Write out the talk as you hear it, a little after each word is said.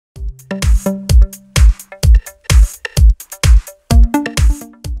Here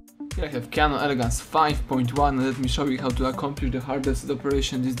I have KIANO Elegance 5.1 and let me show you how to accomplish the hard reset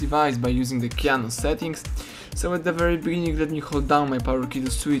operation on this device by using the KIANO settings. So at the very beginning, let me hold down my power key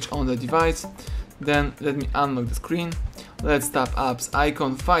to switch on the device. Then let me unlock the screen. Let's tap apps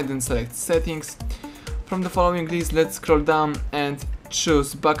icon, find and select settings. From the following list, let's scroll down and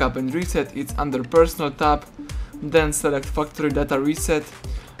choose backup and reset. It's under personal tab. Then select factory data reset.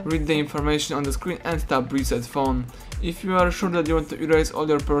 Read the information on the screen and tap reset phone. If you are sure that you want to erase all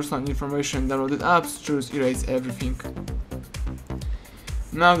your personal information and downloaded apps, choose erase everything.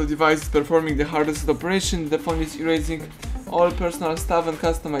 Now the device is performing the hard reset operation. The phone is erasing all personal stuff and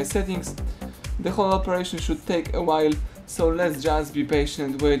customized settings. The whole operation should take a while, so let's just be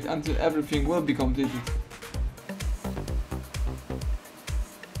patient and wait until everything will be completed.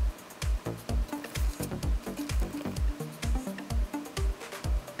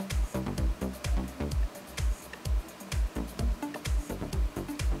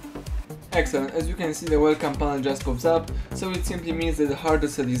 Excellent, as you can see the welcome panel just pops up, so it simply means that the hard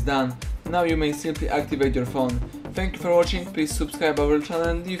reset is done. Now you may simply activate your phone. Thank you for watching, please subscribe our channel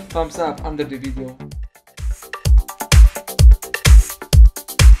and leave thumbs up under the video.